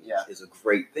comedian is a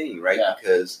great thing, right? Yeah.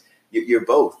 Because you're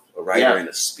both a writer and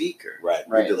a speaker, right?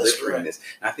 You're delivering this,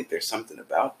 and I think there's something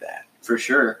about that for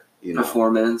sure. You know,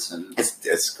 performance and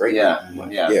it's great. Yeah.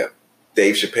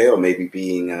 Dave Chappelle maybe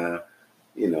being,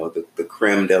 you know, the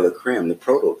creme de la creme, the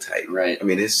prototype. Right. I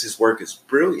mean, his work is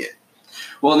brilliant.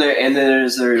 Well,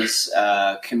 there's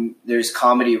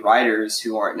comedy writers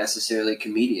who aren't necessarily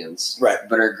comedians, right,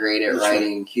 but are great at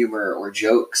writing humor or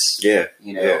jokes. Yeah,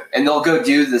 you know, and they'll go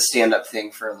do the stand-up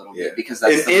thing for a little bit because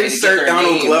that's the way insert to get their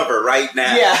Donald name. Glover right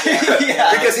now. Yeah.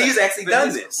 Because he's actually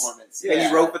done this. Yeah. And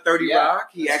he wrote for 30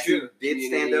 Rock. He actually did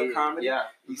stand-up comedy. Yeah,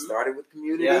 he started with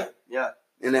Community. Yeah.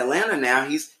 In Atlanta now,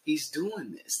 he's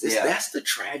doing this. That's the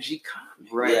tragic comedy.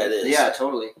 Right. Yeah, it is. Yeah,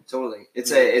 totally.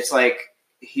 It's like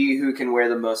he who can wear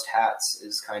the most hats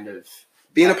is kind of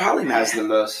being a polymath. Has the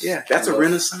most. Yeah, that's a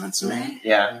Renaissance man.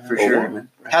 Yeah, for sure. Woman,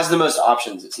 right? Has the most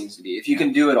options. It seems to be. If you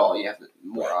can do it all, you have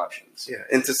more options. Yeah,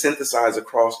 and to synthesize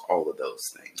across all of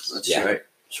those things. That's right.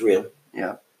 It's real.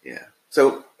 Yeah.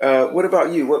 So, what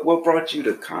about you? What brought you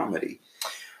to comedy?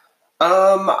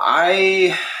 I've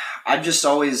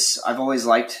always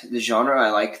liked the genre.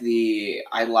 I like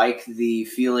the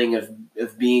feeling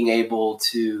of being able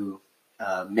to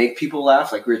make people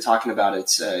laugh. Like we were talking about,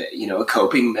 it's a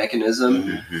coping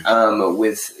mechanism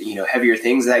with heavier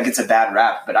things that gets a bad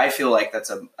rap. But I feel like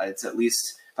it's at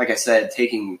least, like I said,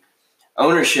 taking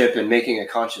ownership and making a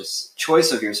conscious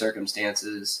choice of your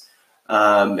circumstances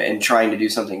and trying to do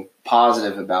something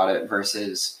positive about it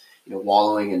versus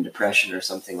wallowing in depression or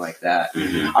something like that.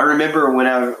 Mm-hmm. I remember when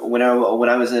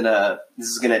I was in this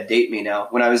is going to date me now,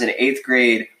 when I was in 8th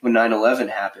grade when 9/11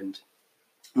 happened.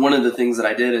 One of the things that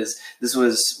I did is, this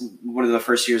was one of the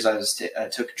first years I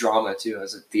took drama too. I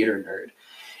was a theater nerd.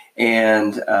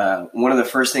 And one of the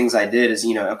first things I did is,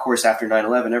 of course, after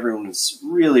 9/11, everyone was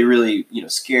really, really,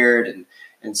 scared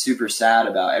and super sad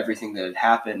about everything that had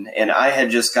happened. And I had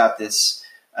just got this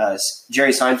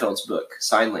Jerry Seinfeld's book,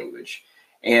 Sign Language.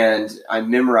 And I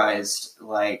memorized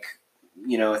a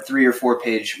 3 or 4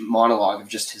 page monologue of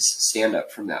just his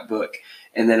stand-up from that book.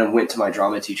 And then I went to my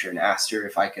drama teacher and asked her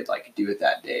if I could do it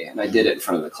that day. And I did it in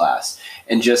front of the class.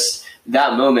 And just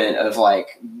that moment of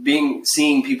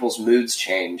seeing people's moods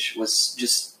change was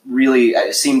just really,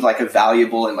 it seemed like a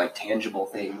valuable and tangible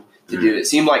thing to do. It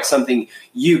seemed like something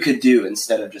you could do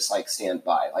instead of just stand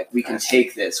by. We can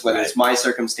take this, whether it's my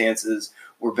circumstances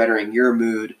or bettering your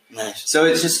mood. Nice. So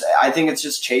it's I think it's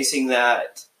just chasing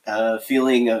that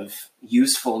feeling of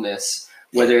usefulness,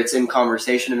 whether it's in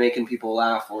conversation and making people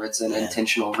laugh, or it's an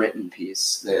intentional written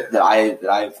piece that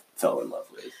I fell in love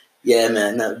with. Yeah,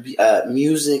 man.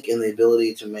 Music and the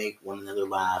ability to make one another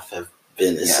laugh have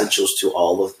been essentials to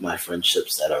all of my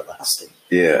friendships that are lasting.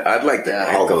 Yeah, I'd like to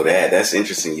echo that. That's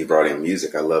interesting you brought in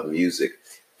music. I love music.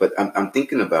 But I'm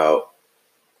thinking about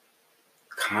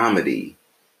comedy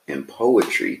in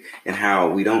poetry and how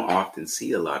we don't often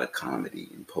see a lot of comedy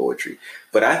in poetry.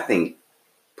 But I think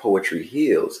poetry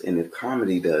heals, and if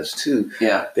comedy does too,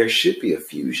 there should be a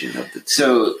fusion of the two.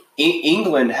 So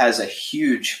England has a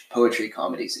huge poetry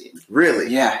comedy scene.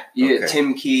 Really? Yeah. Okay.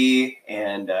 Tim Key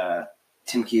and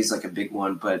Tim Key is like a big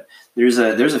one, but there's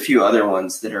a few other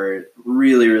ones that are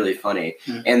really, really funny,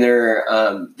 and they're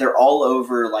all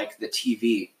over like the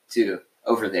TV too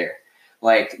over there.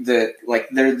 Like they're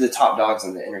the top dogs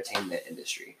in the entertainment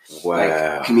industry. Wow.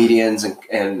 Like comedians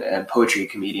and poetry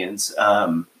comedians.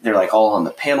 They're like all on the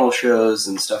panel shows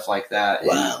and stuff like that.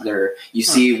 Wow. And you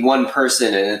see one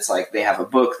person and it's like they have a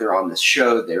book, they're on this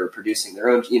show, they're producing their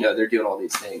own, they're doing all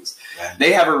these things. Wow.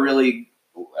 They have a really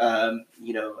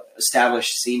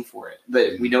established scene for it,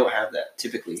 but we don't have that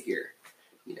typically here.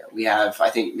 We have, I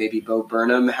think maybe Bo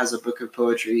Burnham has a book of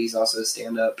poetry. He's also a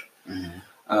stand-up.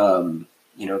 Mm-hmm.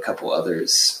 A couple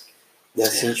others.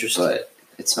 That's interesting. But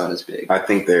it's not as big. I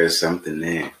think there's something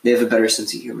there. They have a better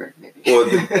sense of humor, maybe. Well,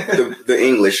 the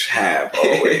English have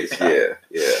always. Yeah.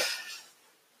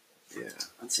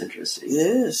 That's interesting. It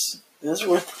is. That's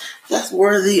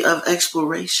worthy of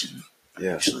exploration.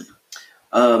 Yeah. Actually.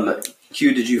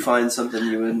 Q, did you find something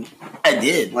you would I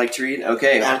did like to read?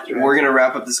 Okay. We're going to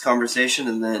wrap up this conversation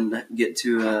and then get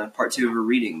to part 2 of a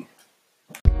reading.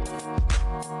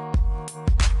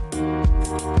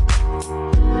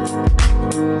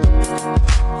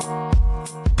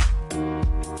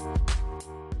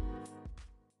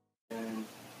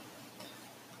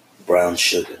 Brown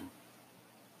Sugar.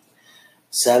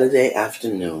 Saturday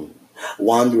afternoon,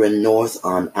 wandering north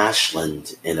on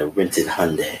Ashland in a rented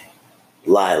Hyundai,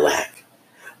 lilac,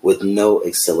 with no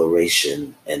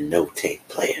acceleration and no tape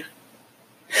player.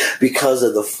 Because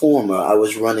of the former, I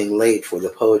was running late for the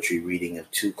poetry reading of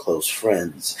 2 close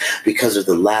friends. Because of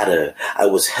the latter, I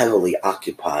was heavily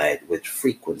occupied with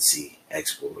frequency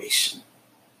exploration.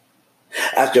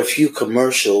 After a few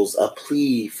commercials, a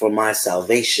plea for my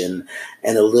salvation,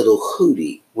 and a little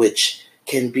hootie, which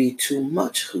can be too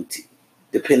much hootie,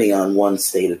 depending on one's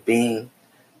state of being,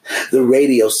 the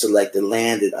radio selector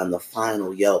landed on the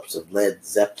final yelps of Led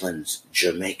Zeppelin's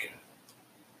Jamaica.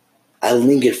 I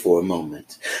lingered for a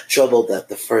moment, troubled that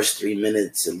the first 3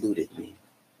 minutes eluded me.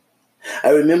 I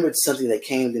remembered something that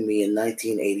came to me in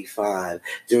 1985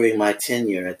 during my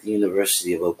tenure at the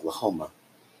University of Oklahoma.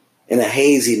 In a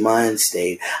hazy mind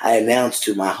state, I announced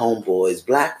to my homeboys,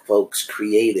 black folks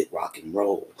created rock and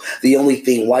roll. The only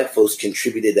thing white folks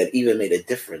contributed that even made a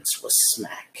difference was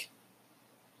smack.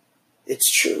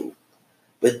 It's true,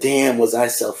 but damn was I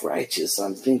self-righteous,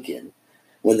 I'm thinking,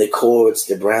 when the chords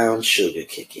to Brown Sugar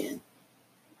kick in.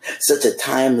 Such a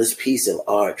timeless piece of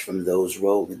art from those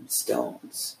Rolling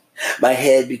Stones. My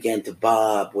head began to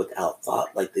bob without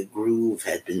thought, like the groove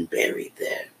had been buried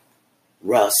there.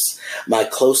 Russ, my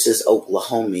closest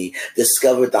Oklahomie,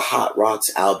 discovered the Hot Rocks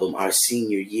album our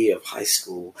senior year of high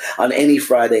school. On any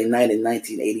Friday night in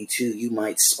 1982, you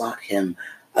might spot him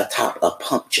atop a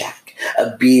pump jack,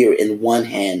 a beer in one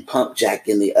hand, pump jack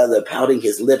in the other, pouting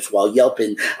his lips while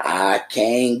yelping, "I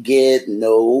can't get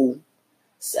no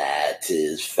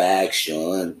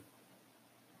satisfaction."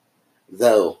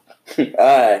 Though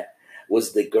I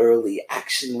was the girly,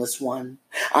 actionless one.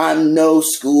 I'm no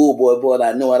schoolboy, but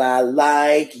I know what I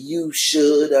like. You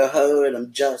should have heard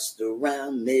I'm just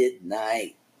around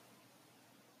midnight.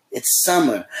 It's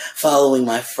summer, following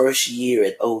my first year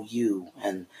at OU,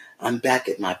 and I'm back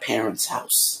at my parents'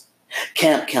 house.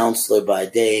 Camp counselor by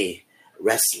day,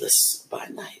 restless by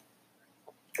night.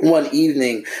 One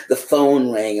evening, the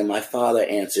phone rang and my father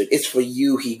answered. "It's for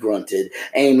you," he grunted,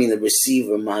 aiming the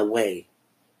receiver my way.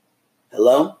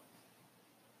 "Hello?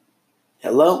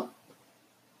 Hello?"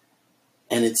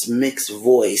 And it's Mick's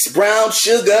voice. "Brown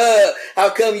Sugar,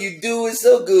 how come you doing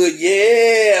so good?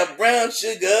 Yeah, Brown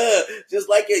Sugar, just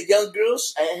like a young girl.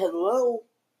 Hello?"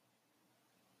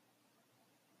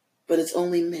 But it's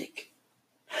only Mick.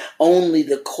 Only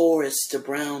the chorus to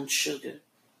Brown Sugar.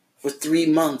 For 3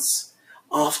 months,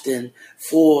 often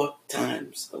 4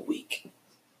 times a week.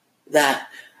 That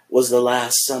was the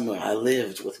last summer I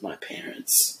lived with my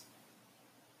parents.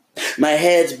 My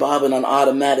head's bobbing on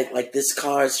automatic like this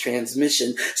car's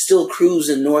transmission, still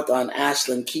cruising north on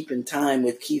Ashland, keeping time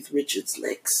with Keith Richards'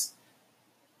 licks.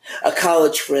 A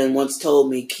college friend once told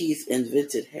me Keith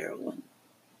invented heroin.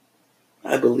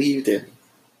 I believed him.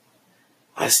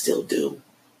 I still do.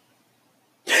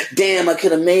 Damn, I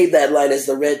could have made that light as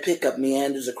the red pickup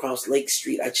meanders across Lake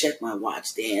Street. I check my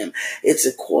watch. Damn, it's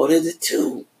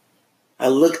 1:45. I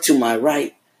look to my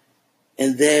right,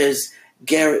 and there's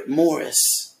Garrett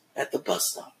Morris at the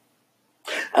bus stop.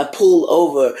 I pull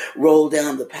over, roll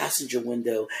down the passenger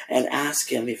window, and ask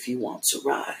him if he wants a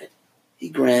ride. He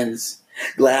grins,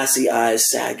 glassy eyes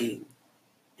sagging,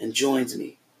 and joins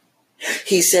me.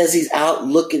 He says he's out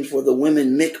looking for the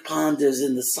women Mick ponders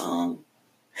in the song.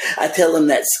 I tell him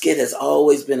that skit has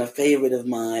always been a favorite of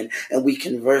mine, and we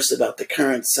converse about the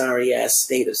current sorry-ass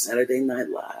state of Saturday Night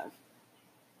Live.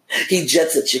 He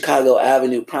jets at Chicago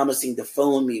Avenue, promising to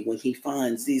phone me when he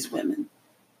finds these women.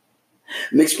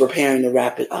 Mick's preparing to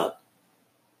wrap it up.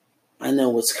 I know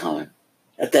what's coming.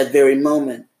 At that very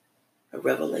moment, a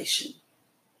revelation.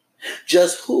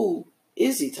 Just who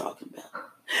is he talking about?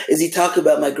 Is he talking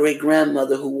about my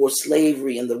great-grandmother who wore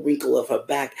slavery in the wrinkle of her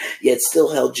back, yet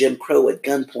still held Jim Crow at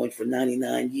gunpoint for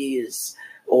 99 years?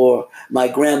 Or my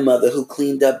grandmother who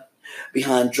cleaned up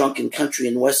behind drunken country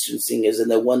and western singers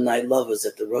and their one-night lovers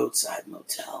at the roadside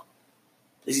motel?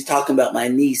 Is he talking about my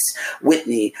niece,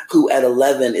 Whitney, who at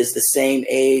 11 is the same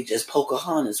age as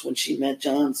Pocahontas when she met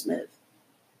John Smith?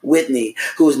 Whitney,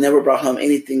 who has never brought home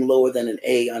anything lower than an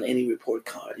A on any report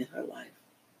card in her life?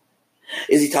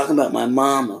 Is he talking about my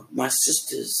mama, my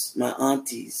sisters, my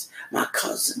aunties, my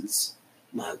cousins,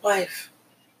 my wife?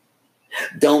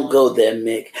 Don't go there,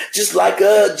 Mick. Just like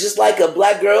a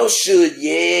black girl should.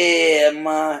 Yeah,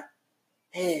 my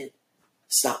head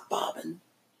stopped bobbing.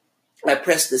 I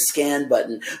pressed the scan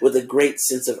button with a great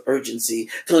sense of urgency.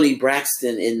 Tony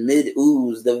Braxton in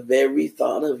mid-ooze. The very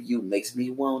thought of you makes me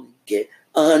want to get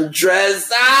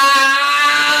undressed.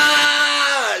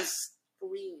 I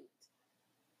screamed.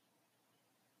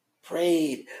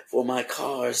 Prayed for my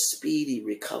car's speedy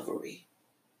recovery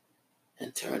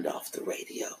and turned off the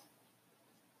radio.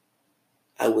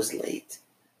 I was late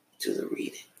to the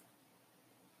reading.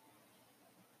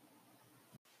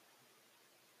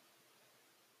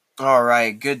 All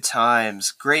right, good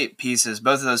times, great pieces.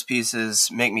 Both of those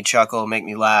pieces make me chuckle, make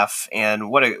me laugh,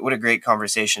 and what a great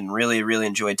conversation. Really, really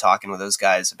enjoyed talking with those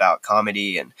guys about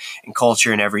comedy and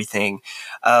culture and everything.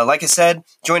 Like I said,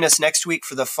 join us next week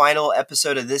for the final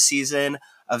episode of this season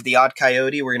of The Odd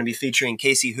Coyote. We're going to be featuring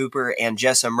Casey Hooper and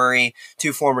Jessa Murray,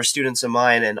 two former students of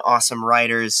mine and awesome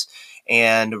writers,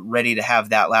 and ready to have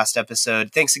that last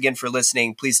episode. Thanks again for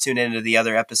listening. Please tune into the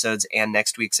other episodes and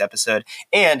next week's episode.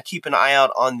 And keep an eye out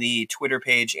on the Twitter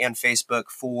page and Facebook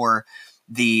for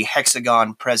the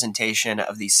Hexagon presentation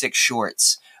of the 6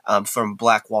 shorts from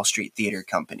Black Wall Street Theater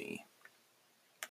Company.